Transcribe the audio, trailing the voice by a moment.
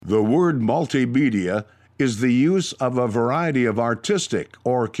The word multimedia is the use of a variety of artistic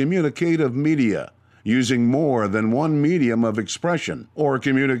or communicative media, using more than one medium of expression or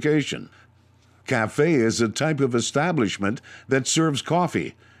communication. Cafe is a type of establishment that serves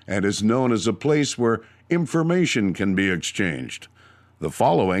coffee and is known as a place where information can be exchanged. The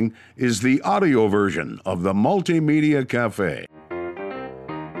following is the audio version of the Multimedia Cafe.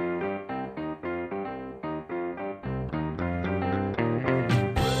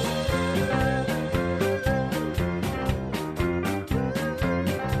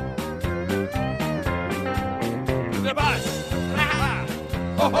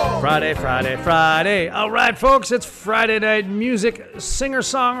 Friday. All right, folks, it's Friday Night Music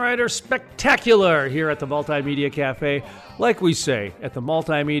Singer-Songwriter Spectacular here at the Multimedia Cafe. Like we say, at the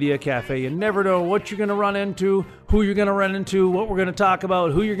Multimedia Cafe, you never know what you're going to run into, who you're going to run into, what we're going to talk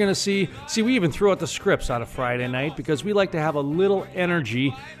about, who you're going to see. See, we even threw out the scripts on a Friday night because we like to have a little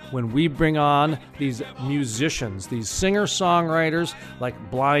energy when we bring on these musicians, these singer-songwriters like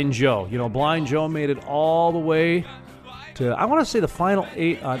Blind Joe. You know, Blind Joe made it all the way to, I want to say, the final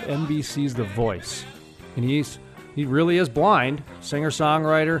 8 on NBC's The Voice. And he really is blind,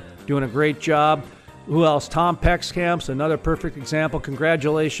 singer-songwriter, doing a great job. Who else? Tom Peckskamp's another perfect example.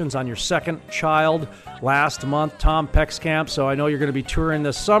 Congratulations on your second child last month, Tom Peckskamp. So I know you're going to be touring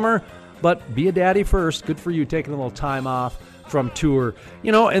this summer, but be a daddy first. Good for you, taking a little time off from tour.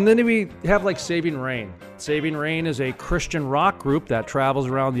 You know, and then we have like Saving Rain. Saving Rain is a Christian rock group that travels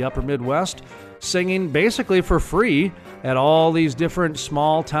around the upper Midwest, singing basically for free at all these different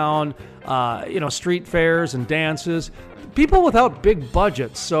small town, street fairs and dances. People without big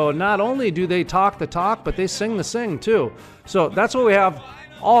budgets. So not only do they talk the talk, but they sing the sing too. So that's what we have.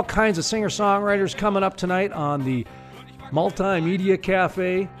 All kinds of singer-songwriters coming up tonight on the Multimedia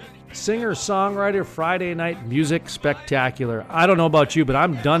Cafe Singer-Songwriter Friday Night Music Spectacular. I don't know about you, but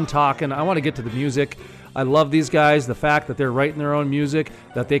I'm done talking. I want to get to the music. I love these guys, the fact that they're writing their own music,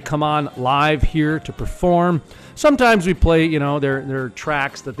 that they come on live here to perform. Sometimes we play, their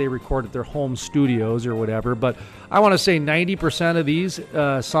tracks that they record at their home studios or whatever, but I want to say 90% of these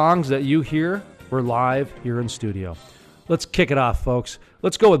songs that you hear were live here in studio. Let's kick it off, folks.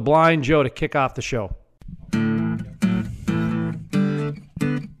 Let's go with Blind Joe to kick off the show.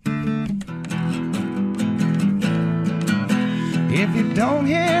 If you don't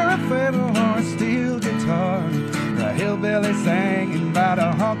hear a fiddle or a steel guitar, a hillbilly singing by the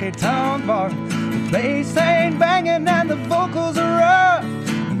honky-tonk bar, the bass ain't banging and the vocals are rough,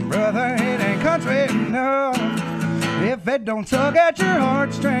 brother, it ain't country enough. If it don't tug at your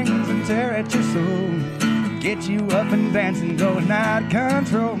heartstrings and tear at your soul, get you up and dancing, going out of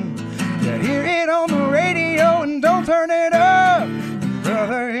control. You hear it on the radio and don't turn it up,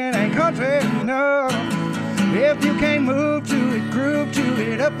 brother, it ain't country enough. If you can't move to it, groove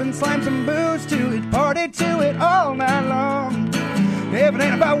to it, up and slam some boots to it, party to it all night long. If it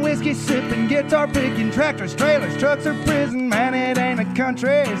ain't about whiskey sipping, guitar picking, tractors, trailers, trucks, or prison, man, it ain't a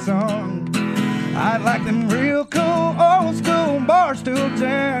country song. I like them real cool, old school bar stool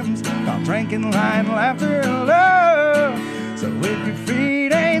jams, all drinking, lying, laughter, and love. So if your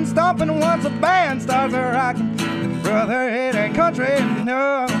feet ain't stomping once a band starts rocking, then brother, it ain't country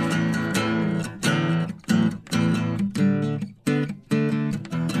enough.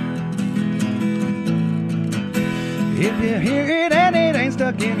 If you hear it and it ain't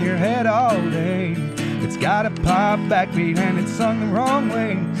stuck in your head all day, it's got a pop backbeat and it's sung the wrong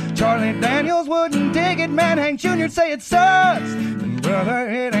way. Charlie Daniels wouldn't dig it, man, Hank Jr.'d say it sucks, and brother,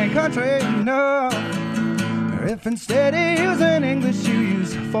 it ain't country enough. Or if instead of using English you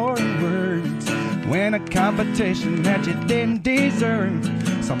use foreign words, win a competition that you didn't deserve.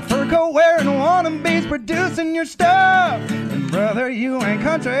 Some fur coat wearing wannabes producing your stuff, and brother, you ain't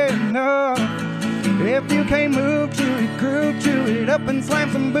country enough. If you can't move to it, groove to it, up and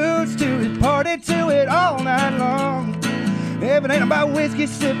slam some boots to it, party to it all night long. If it ain't about whiskey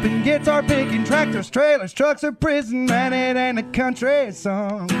sipping, guitar picking, tractors, trailers, trucks, or prison, man, it ain't a country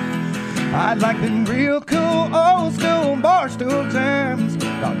song. I'd like them real cool, old school bar stool jams,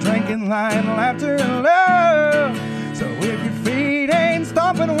 all drinking, lying, laughter, and love. So if your feet ain't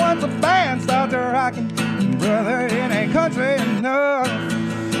stomping once a band starts rocking, brother, it ain't country enough.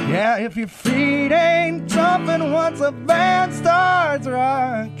 Yeah, if your feet ain't jumping once a band starts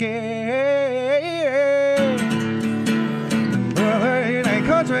rocking, brother, it ain't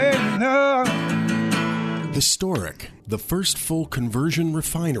country enough. Historic, the first full conversion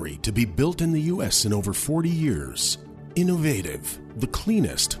refinery to be built in the U.S. in over 40 years. Innovative, the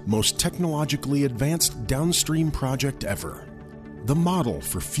cleanest, most technologically advanced downstream project ever. The model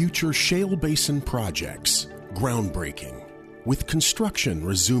for future shale basin projects. Groundbreaking. with construction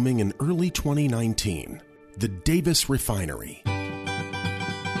resuming in early 2019. The Davis Refinery.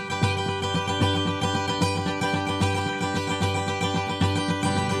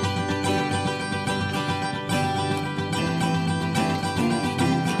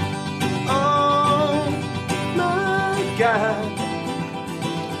 God,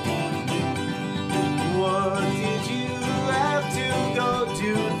 what did you have to go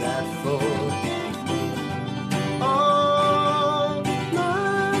do that for? Oh,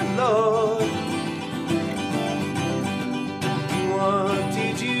 my Lord, what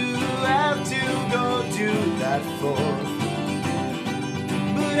did you have to go do that for?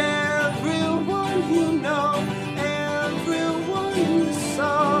 But everyone you know, everyone you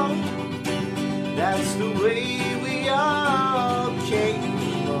saw, that's the way all came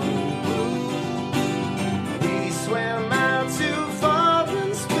unglued. We swam out too far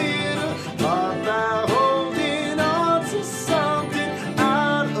and split apart by holding on to something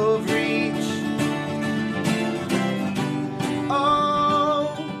out of reach.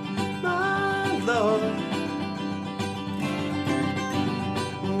 Oh, my Lord,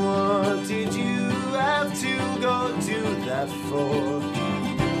 what did you have to go do that for?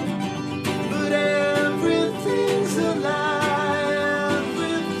 But everything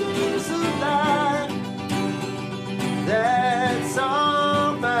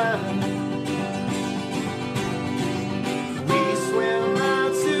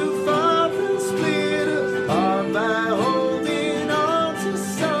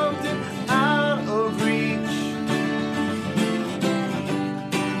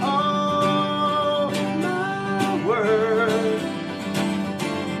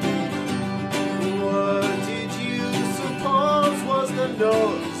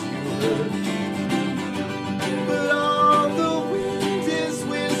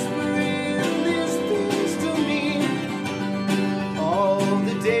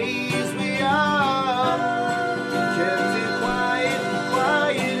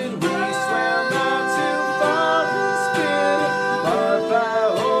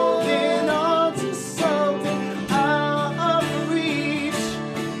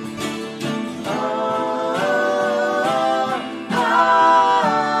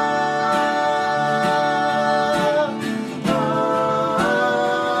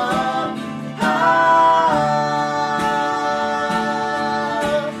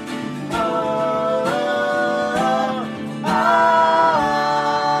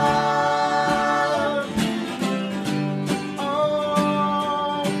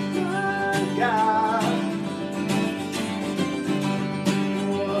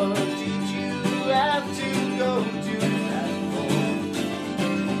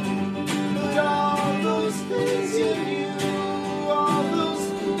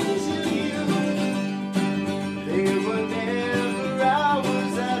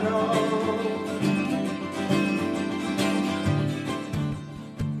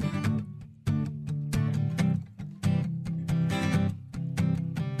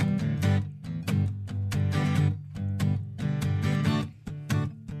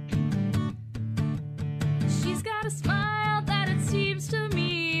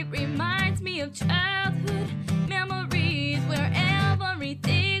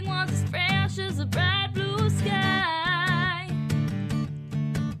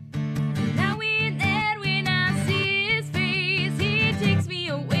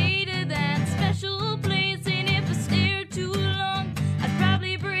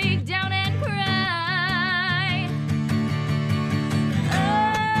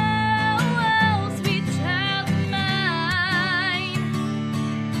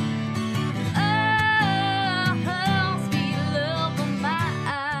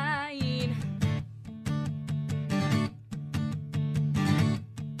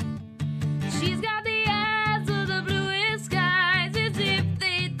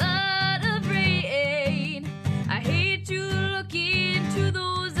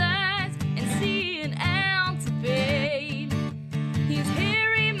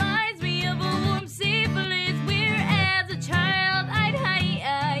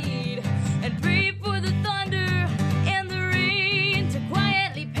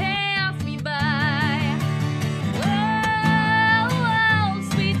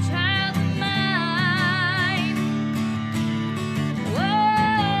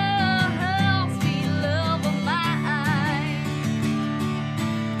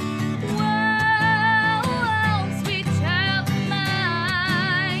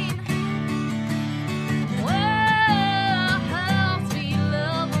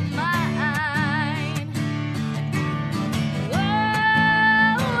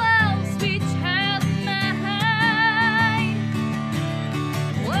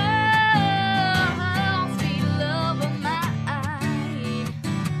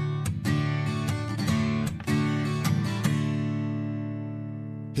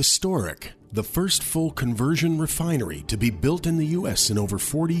Historic, the first full conversion refinery to be built in the U.S. in over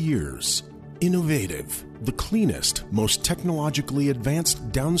 40 years. Innovative, the cleanest, most technologically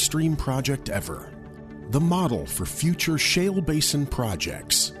advanced downstream project ever. The model for future shale basin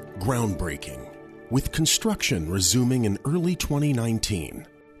projects. Groundbreaking. With construction resuming in early 2019.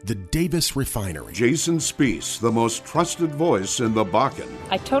 The Davis Refinery. Jason Spiess, the most trusted voice in the Bakken.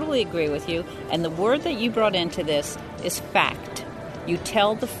 I totally agree with you. And the word that you brought into this is fact. You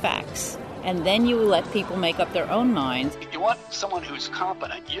tell the facts, and then you let people make up their own minds. You want someone who's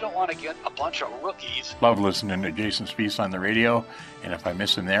competent. You don't want to get a bunch of rookies. Love listening to Jason Spiess on the radio, and if I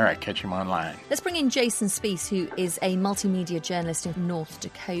miss him there, I catch him online. Let's bring in Jason Spiess, who is a multimedia journalist in North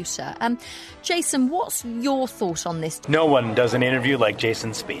Dakota. Jason, what's your thought on this? No one does an interview like Jason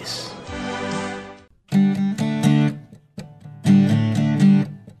Spiess.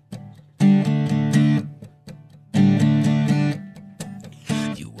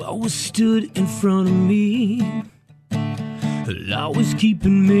 Always stood in front of me, always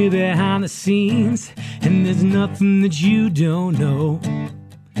keeping me behind the scenes, and there's nothing that you don't know.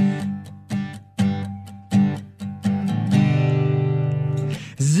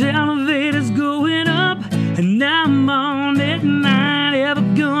 This elevator's going up, and I'm on it, and I ain't ever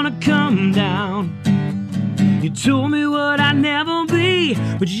gonna come down. You told me what I'd never be,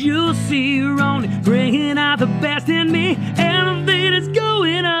 but you'll see you're only bringing out the best in me. Elevator's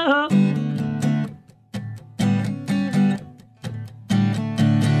going up.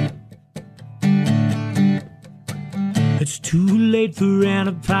 It's too late for an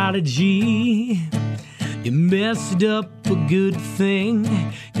apology. You messed up a good thing,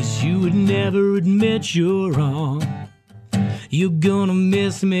 'cause you would never admit you're wrong. You're gonna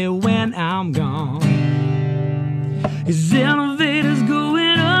miss me when I'm gone. His elevator's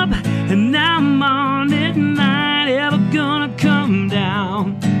going up, and I'm on it, and I ain't ever gonna come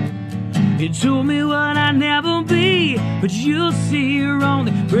down. You told me what I'd never be, but you'll see you're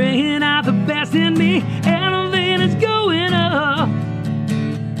only bringing out the best in me. Elevator's going up.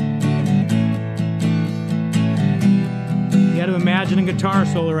 You got to imagine a guitar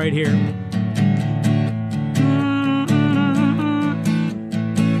solo right here.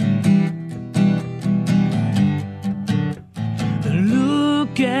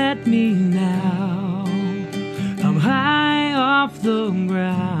 Look at me now, I'm high off the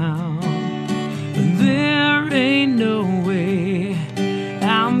ground. There ain't no way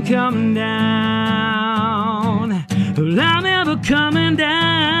I'm coming down. Well, I'm never coming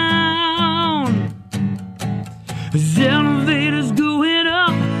down. This elevator's going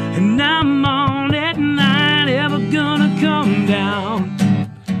up, and I'm on it, and I ain't ever gonna come down.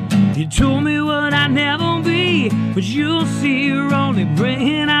 You told me what I'd never be, but you'll see you're only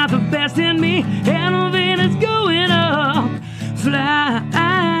bringing out the best in me. Elevator's going up. Fly,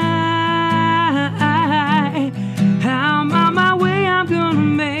 I'm on my way, I'm gonna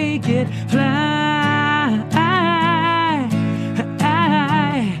make it. Fly,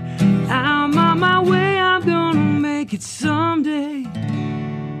 I'm on my way, I'm gonna make it someday.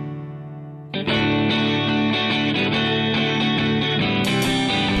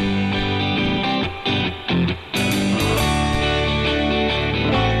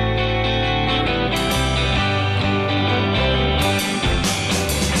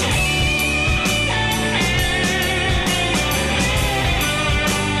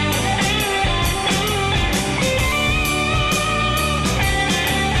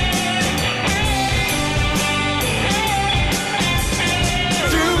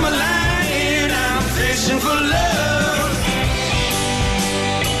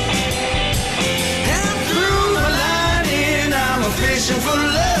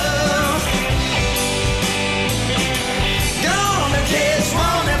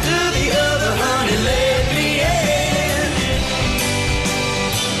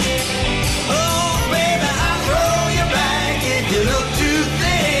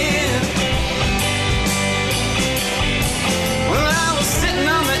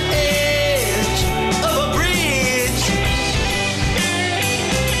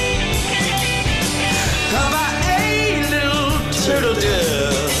 Turtle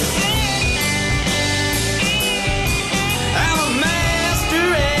dove.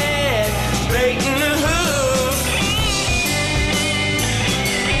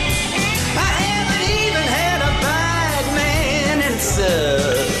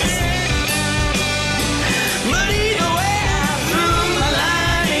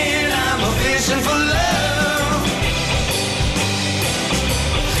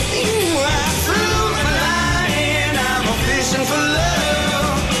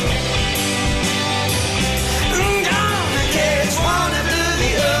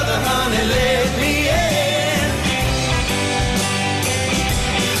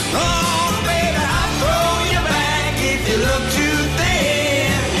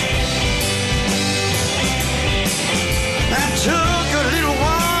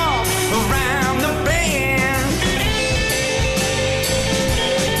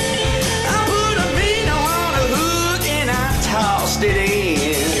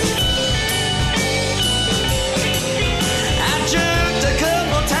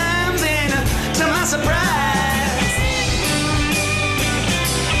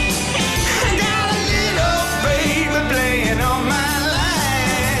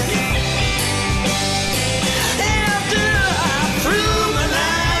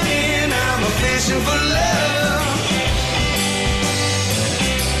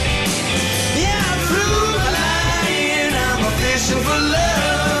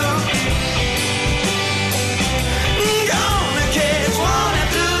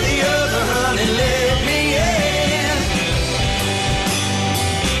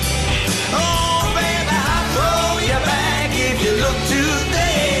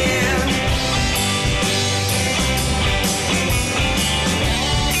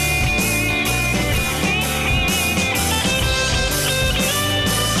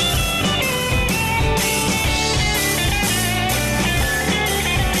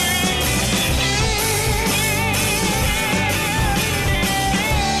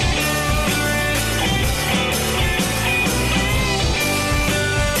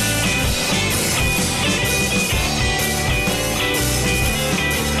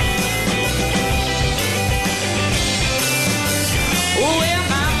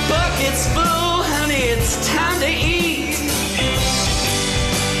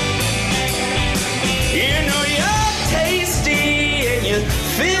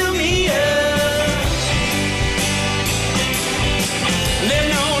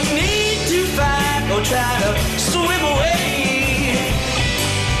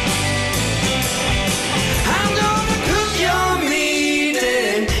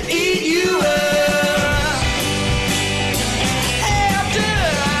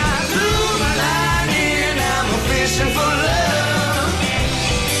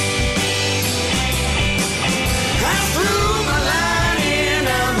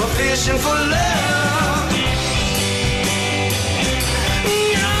 fishing for love.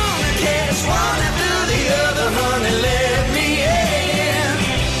 Gonna catch one after the other, honey, let me in.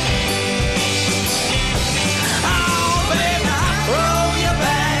 Oh, baby, I'll throw you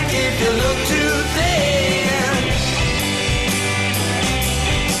back if you look too thin.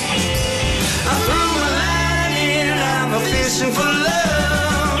 I threw my line in, I'm a fishing for love.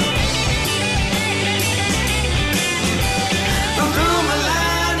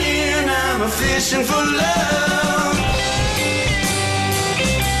 I'm fishing for love.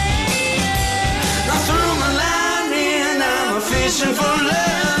 I threw my line in, I'm a fishing for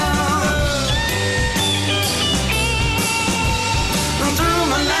love. I threw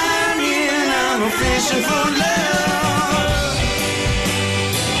my line in, I'm a fishing for love.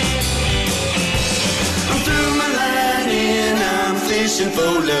 I threw my line in, I'm fishing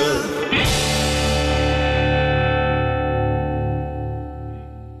for love.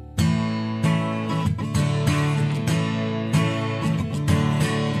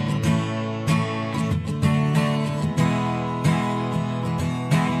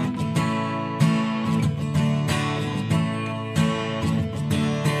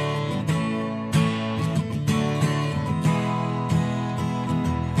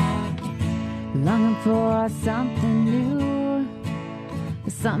 Longing for something new,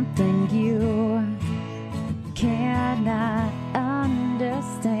 something you cannot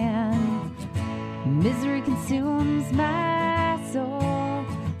understand. Misery consumes my soul,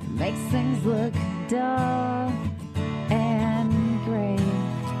 makes things look dull and gray.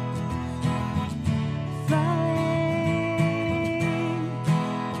 Falling,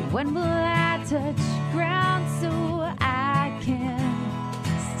 when will I touch ground so I can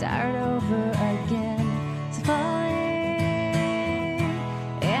start over again? It's falling,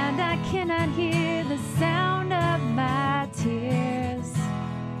 and I cannot hear the sound of my tears.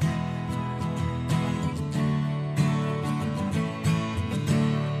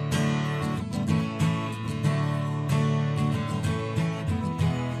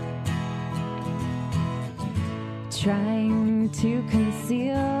 Trying to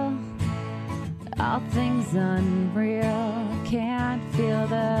conceal all things unreal, can't feel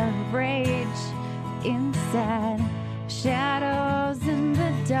the rage inside. Shadows in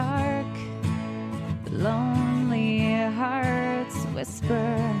the dark, lonely hearts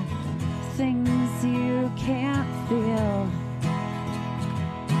whisper things you can't feel.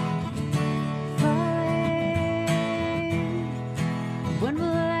 Falling, when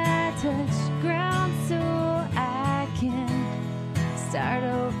will I touch ground so I can start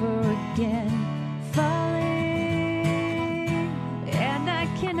over again? Falling, and I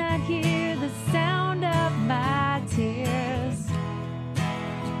cannot hear the sound of my tears.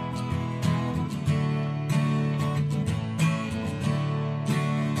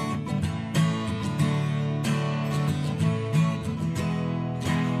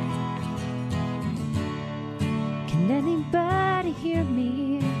 Can anybody hear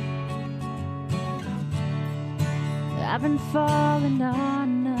me? I've been falling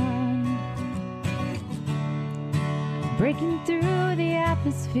on none, breaking through the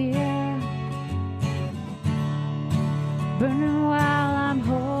atmosphere, burning while I'm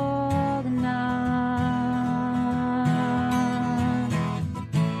holding on.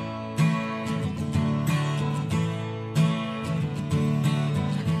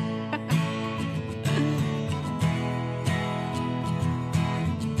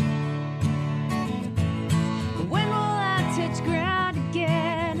 When will I touch ground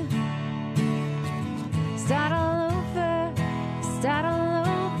again? Start all over, start all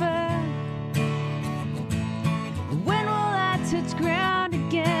over. When will I touch ground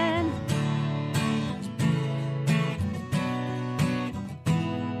again?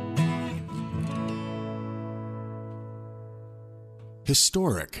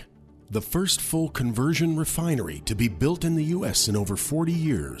 Historic, the first full conversion refinery to be built in the U.S. in over 40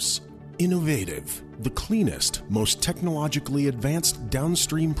 years. Innovative, the cleanest, most technologically advanced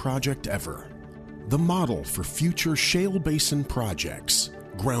downstream project ever. The model for future shale basin projects.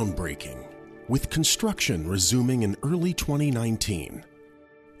 Groundbreaking, with construction resuming in early 2019.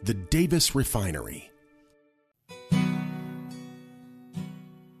 The Davis Refinery.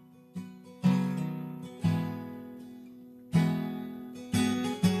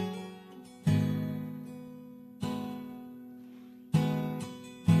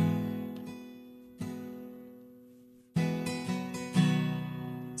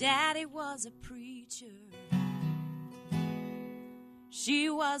 Daddy was a preacher. She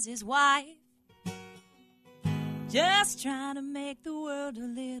was his wife. Just trying to make the world a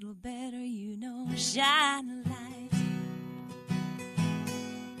little better, you know, shine a light.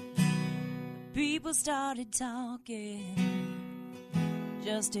 people started talking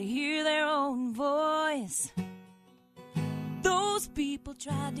just to hear their own voice. Those people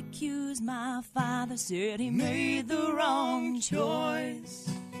tried to accuse my father, said he made the wrong choice.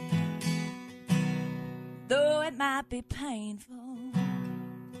 Though it might be painful,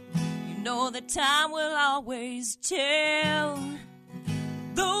 you know that time will always tell.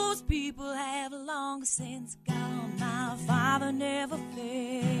 Those people have long since gone. My father never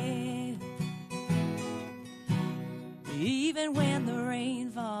failed. Even when the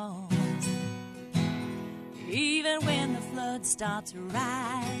rain falls, even when the flood starts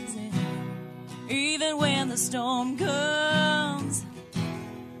rising, even when the storm comes,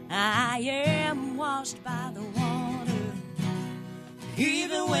 I am washed by the water.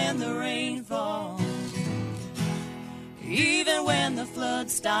 Even when the rain falls, even when the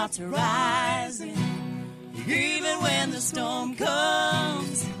flood starts rising, even when the storm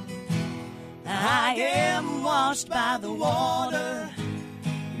comes, I am washed by the water.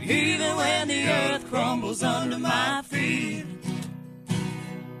 Even when the earth crumbles under my feet,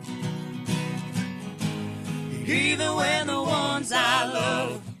 even when the ones I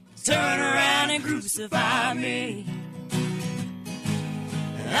love turn around and crucify me,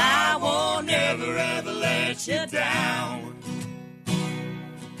 I won't ever ever let you down.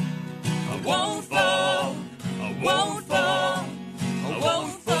 I won't fall, I won't fall, I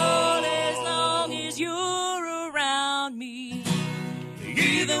won't fall as long as you're around me.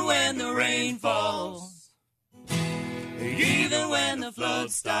 Even when the rain falls, even when the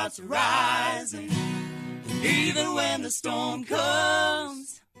flood starts rising, even when the storm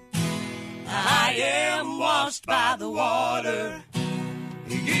comes, I am washed by the water.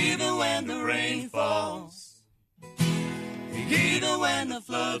 Even when the rain falls, even when the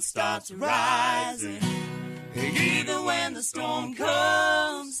flood starts rising, even when the storm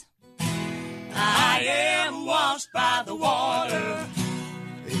comes, I am washed by the water.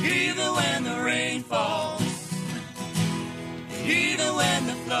 Even when the rain falls, even when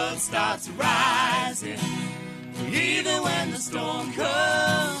the flood starts rising, even when the storm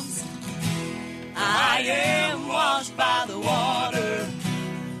comes, I am washed by the water.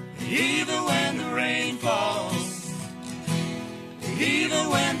 Even when the rain falls, even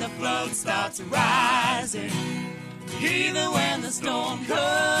when the flood starts rising, even when the storm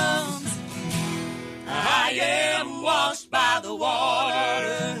comes, I am washed by the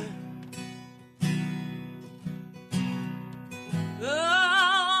water.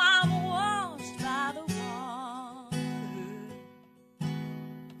 Oh, I'm washed by the water.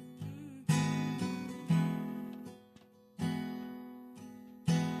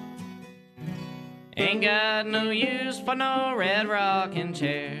 Ain't got no use for no red rocking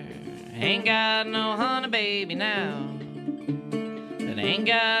chair. Ain't got no honey baby now. But ain't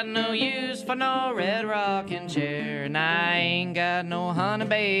got no use for no red rocking chair. And I ain't got no honey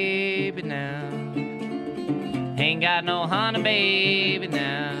baby now. Ain't got no honey baby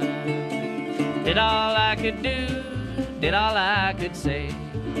now. Did all I could do, did all I could say.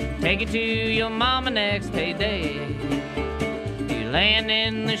 Take it to your mama next payday. Laying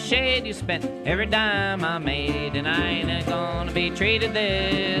in the shade, you spent every dime I made, and I ain't gonna be treated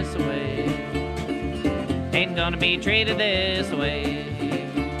this way. Ain't gonna be treated this way.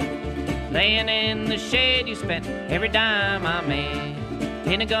 Laying in the shade, you spent every dime I made.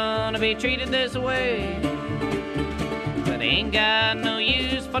 Ain't gonna be treated this way. But I ain't got no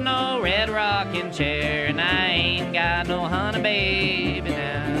use for no red rocking chair, and I ain't got no honey baby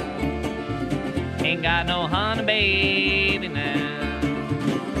now. Ain't got no honey baby now.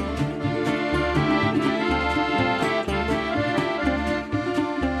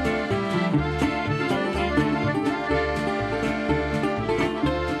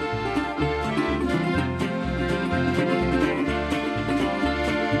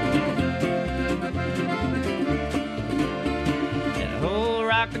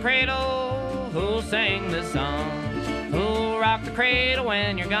 Rock the cradle, who'll sing this song? Who'll rock the cradle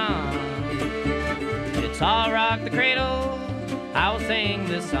when you're gone? It's all rock the cradle, I will sing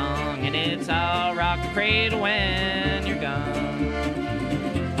this song. And it's all rock the cradle when you're gone.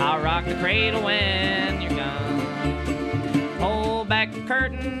 I'll rock the cradle when you're gone. Pull back the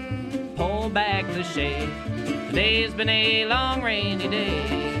curtain, pull back the shade. Today's been a long rainy day.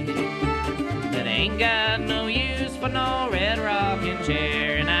 But ain't got no use for no red rocking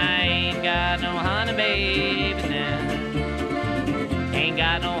chair, and I ain't got no honey baby now. Ain't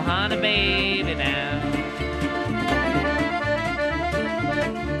got no honey baby now.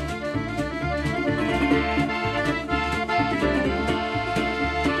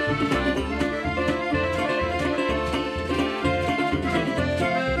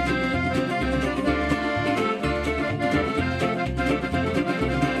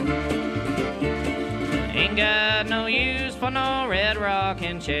 for no red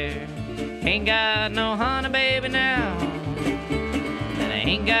rocking chair. Ain't got no honey baby now. And I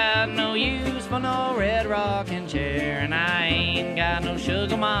ain't got no use for no red rocking chair. And I ain't got no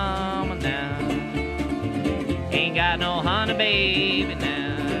sugar mama now. Ain't got no honey baby now.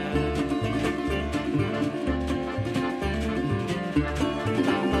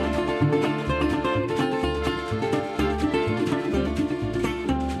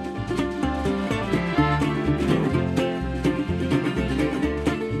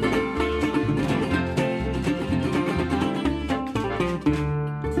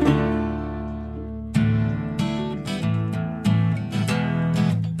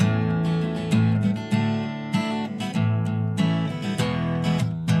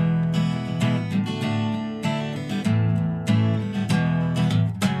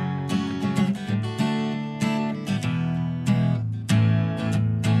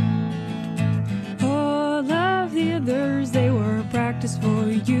 Practice for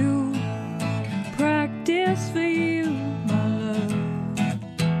you, practice for you, my love.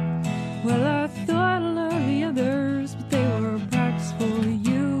 Well, I thought I loved the others, but they were practice for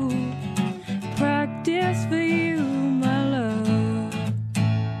you, practice for you, my love.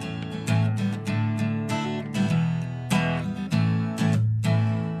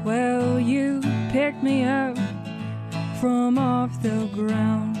 Well, you picked me up from off the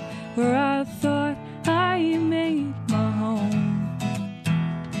ground where I thought I made my home.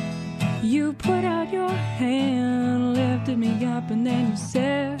 You put out your hand, lifted me up, and then you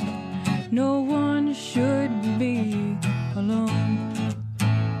said, no one should be alone.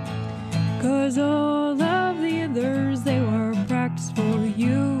 'Cause all of the others, they were practice for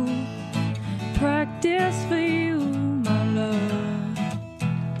you, practice for you, my love.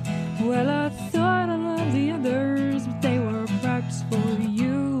 Well, I thought I loved the others, but they were practice for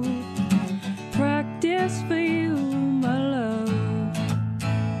you, practice for you, my love.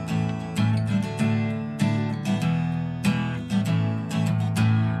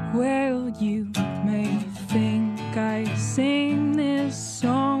 Well, you may think I sing this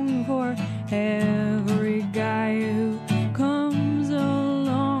song for every guy who comes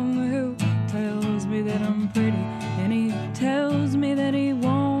along, who tells me that I'm pretty, and he tells me that he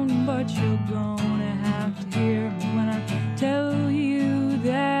won't, but you're gonna have to hear me when I tell you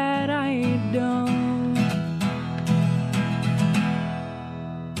that I don't.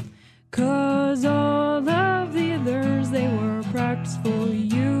 'Cause all of the others, they were practice for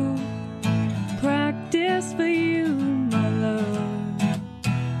you, practice for you, my love.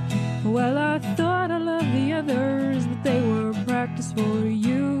 Well, I thought I loved the others, but they were practice for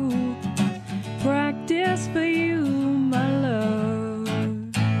you, practice for you, my love.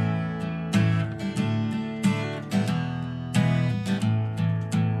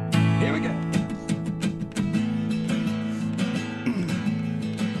 Here we go.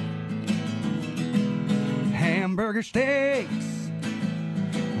 Hamburger steaks,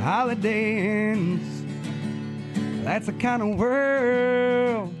 Holiday Inns. That's the kind of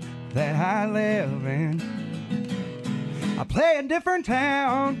world that I live in. I play a different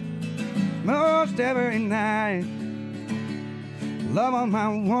town most every night. Love on my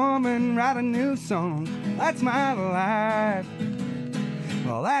woman, write a new song. That's my life.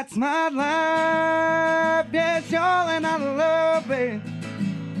 Well, that's my life. Yes, y'all, and I love it.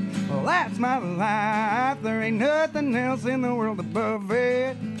 Well, that's my life. There ain't nothing else in the world above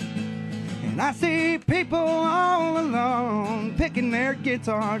it. And I see people all alone, picking their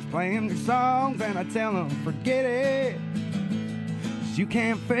guitars, playing their songs, and I tell them, forget it. 'Cause you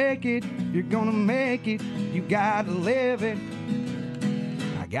can't fake it, you're gonna make it, you gotta live it.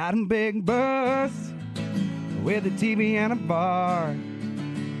 I got a big bus with a TV and a bar,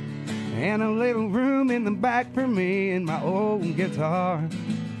 and a little room in the back for me and my old guitar.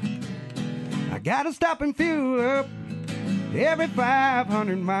 I gotta stop and fuel up every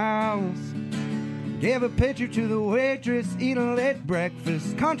 500 miles. Give a picture to the waitress, eat a late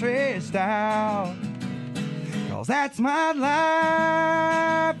breakfast, country style. 'Cause that's my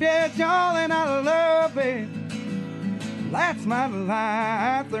life, yes, y'all, and I love it. That's my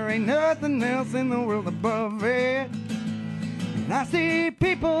life, there ain't nothing else in the world above it. And I see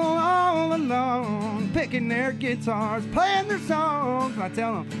people all alone, picking their guitars, playing their songs, and I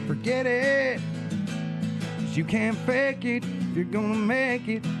tell them, forget it. 'Cause you can't fake it, if you're gonna make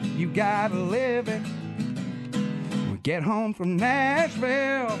it, you gotta live it. We get home from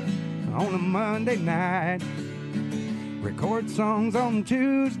Nashville on a Monday night, record songs on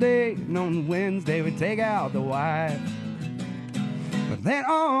Tuesday, and on Wednesday we take out the wife. But then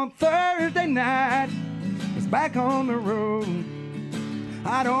on Thursday night, it's back on the road.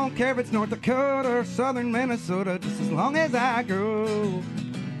 I don't care if it's North Dakota or southern Minnesota, just as long as I grow.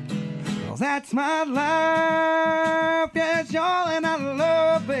 'Cause that's my life, yes, y'all, and I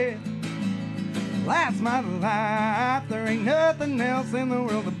love it. That's my life, there ain't nothing else in the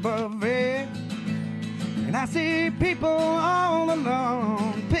world above it. And I see people all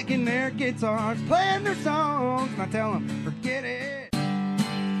alone, picking their guitars, playing their songs, and I tell them, forget it.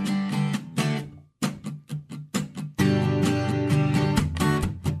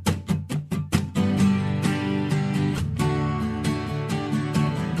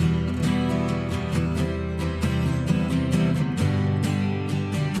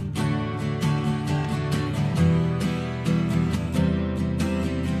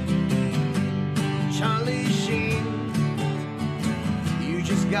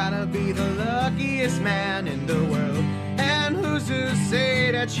 Gotta be the luckiest man in the world. And who's to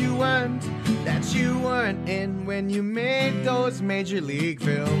say that you weren't in when you made those major league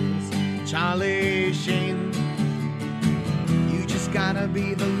films? Charlie Sheen, you just gotta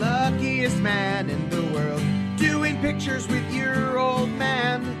be the luckiest man in the world. Doing pictures with your old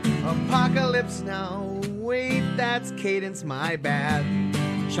man. Apocalypse Now, wait, that's Cadence, my bad.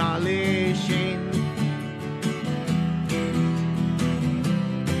 Charlie Sheen.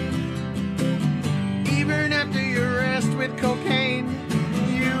 Even after your arrest with cocaine,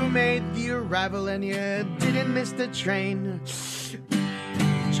 you made the arrival and you didn't miss the train.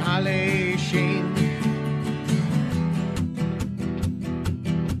 Charlie Sheen.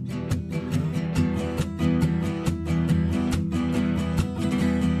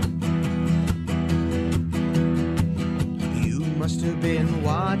 You must have been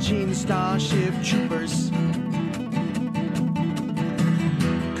watching Starship Troopers,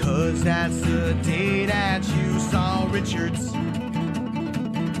 'cause that's the day that you saw Richards.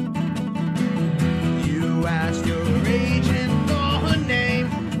 You asked your agent for her name,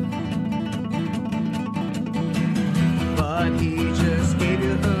 but he just gave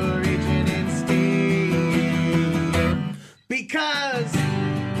you her agent instead. Because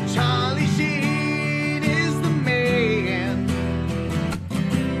Charlie Sheen is the man.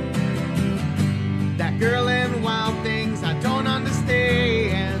 That girl in Wild Things I don't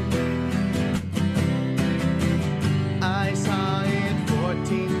understand. I saw it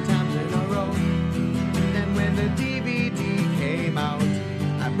 14 times in a row. And when the DVD came out,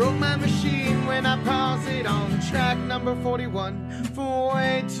 I broke my machine when I paused it on track number 41 for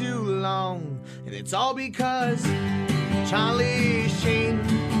way too long. And it's all because Charlie Sheen.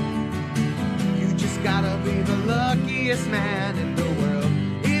 You just gotta be the luckiest man in the world.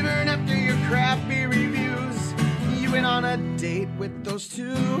 Even after your crappy reviews, you went on a date with those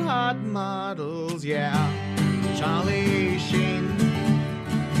two hot models, yeah. Charlie Sheen.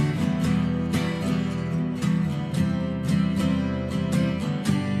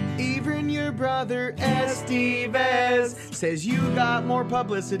 Even your brother Estevez says you got more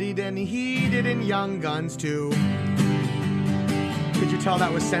publicity than he did in Young Guns 2. Could you tell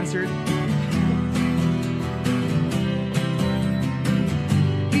that was censored?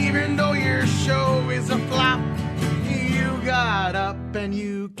 Even though your show is a flop, you got up and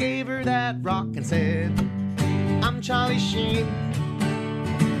you gave her that rock and said, I'm Charlie Sheen.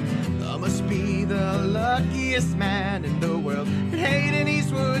 I must be the luckiest man in the world. Hey,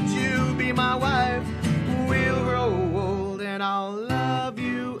 Denise, would you be my wife? We'll grow old and I'll love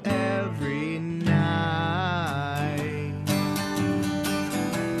you every night.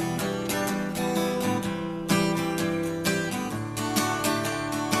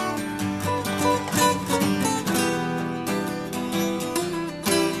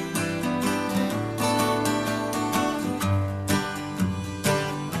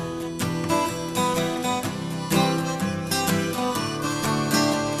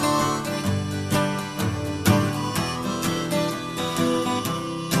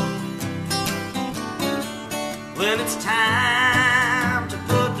 When it's time to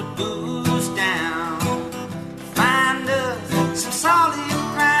put the booze down, find us some solid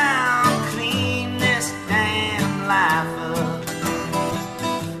ground, clean this damn life up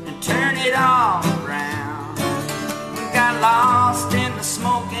and turn it all around. We got lost in the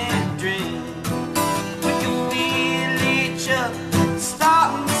smoke and drink. We can feel each other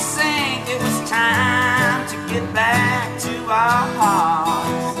starting to sink. It was time to get back to our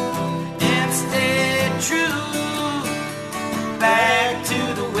hearts and stay true. Back to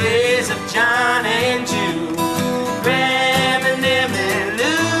the ways of John and Jude, Graham and Emily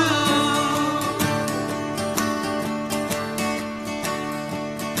Lou.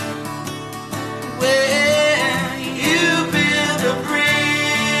 Well, you build a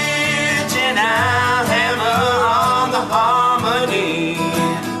bridge and I'll hammer on the harmony.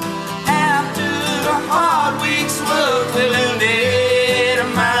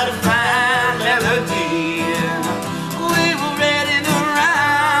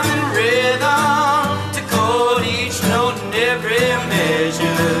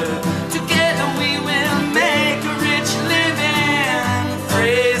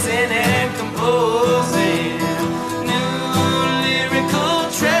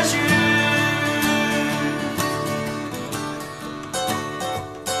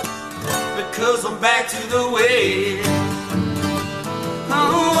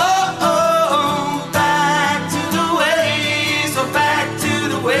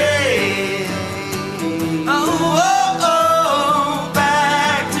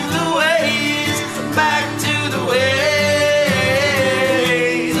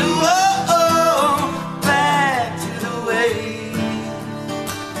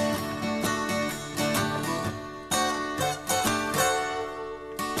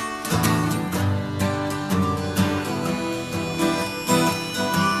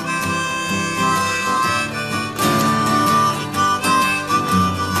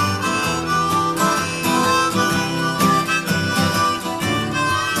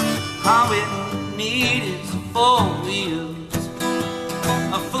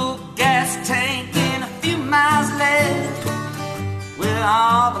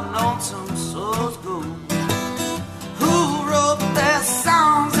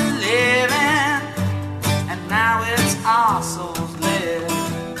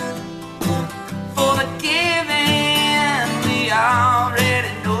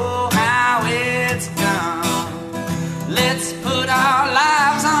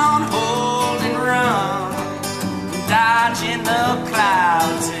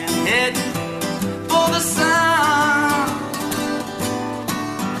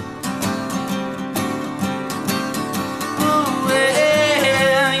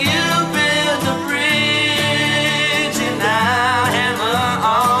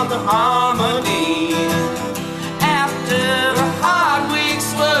 the harmony. After a hard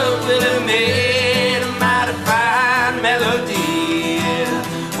week's work, we'll have made a mighty fine melody.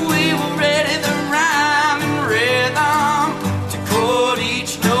 We were ready the rhyme and rhythm to chord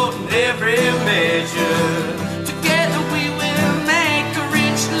each note and every measure. Together we will make a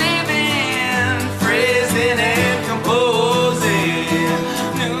rich living, phrasing and composing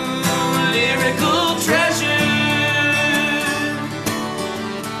new lyrical treasure.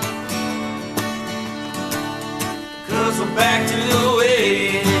 'Cause we're back to the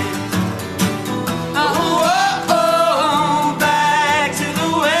way.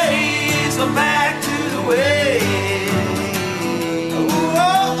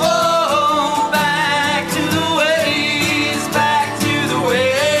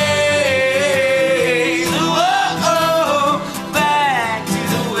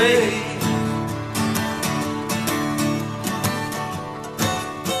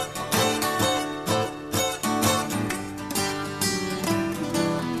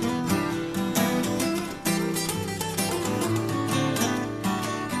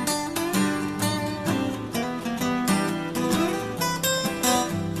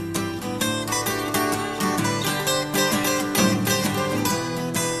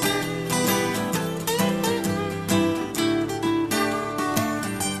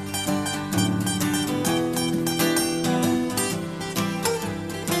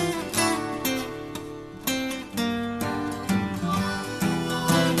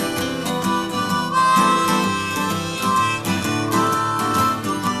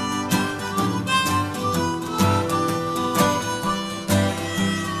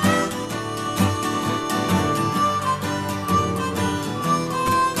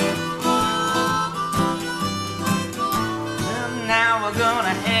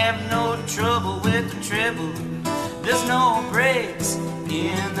 There's no breaks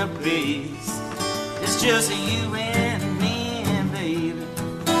in the bass. It's just you and me, baby,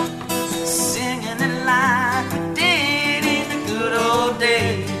 singing it like we did in the good old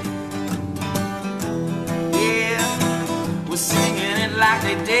days. Yeah, we're singing it like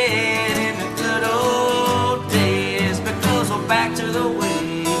they did in the good old days, because we're back to the way.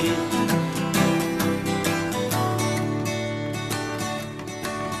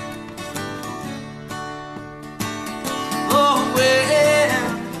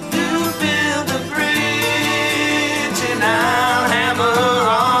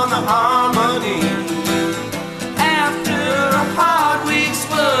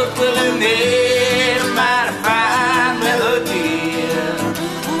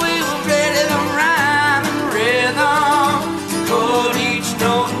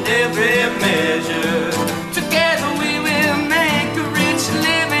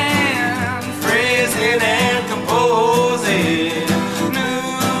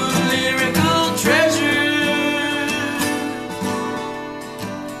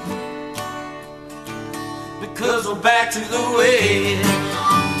 Back to the way.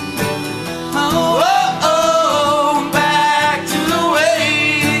 Oh, oh, oh, back to the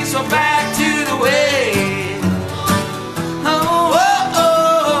way. So back to the way. Oh, oh,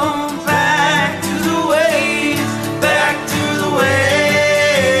 oh, back to the ways. Back to the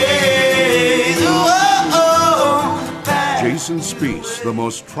ways. Oh, oh, back. Jason Spiess, the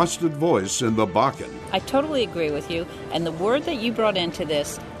most trusted voice in the Bakken. I totally agree with you. And the word that you brought into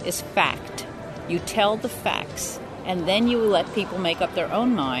this is fact. You tell the facts, and then you let people make up their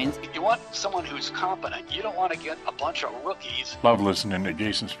own minds. You want someone who's competent. You don't want to get a bunch of rookies. Love listening to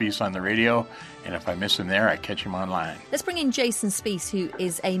Jason Spiess on the radio, and if I miss him there, I catch him online. Let's bring in Jason Spiess, who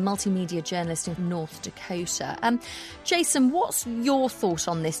is a multimedia journalist in North Dakota. Jason, what's your thought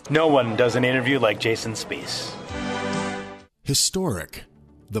on this? No one does an interview like Jason Spiess. Historic.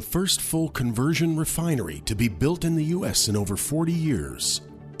 The first full conversion refinery to be built in the U.S. in over 40 years.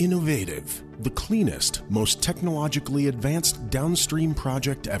 Innovative, the cleanest, most technologically advanced downstream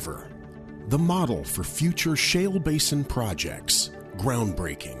project ever. The model for future shale basin projects.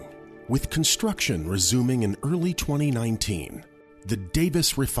 Groundbreaking. With construction resuming in early 2019. The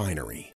Davis Refinery.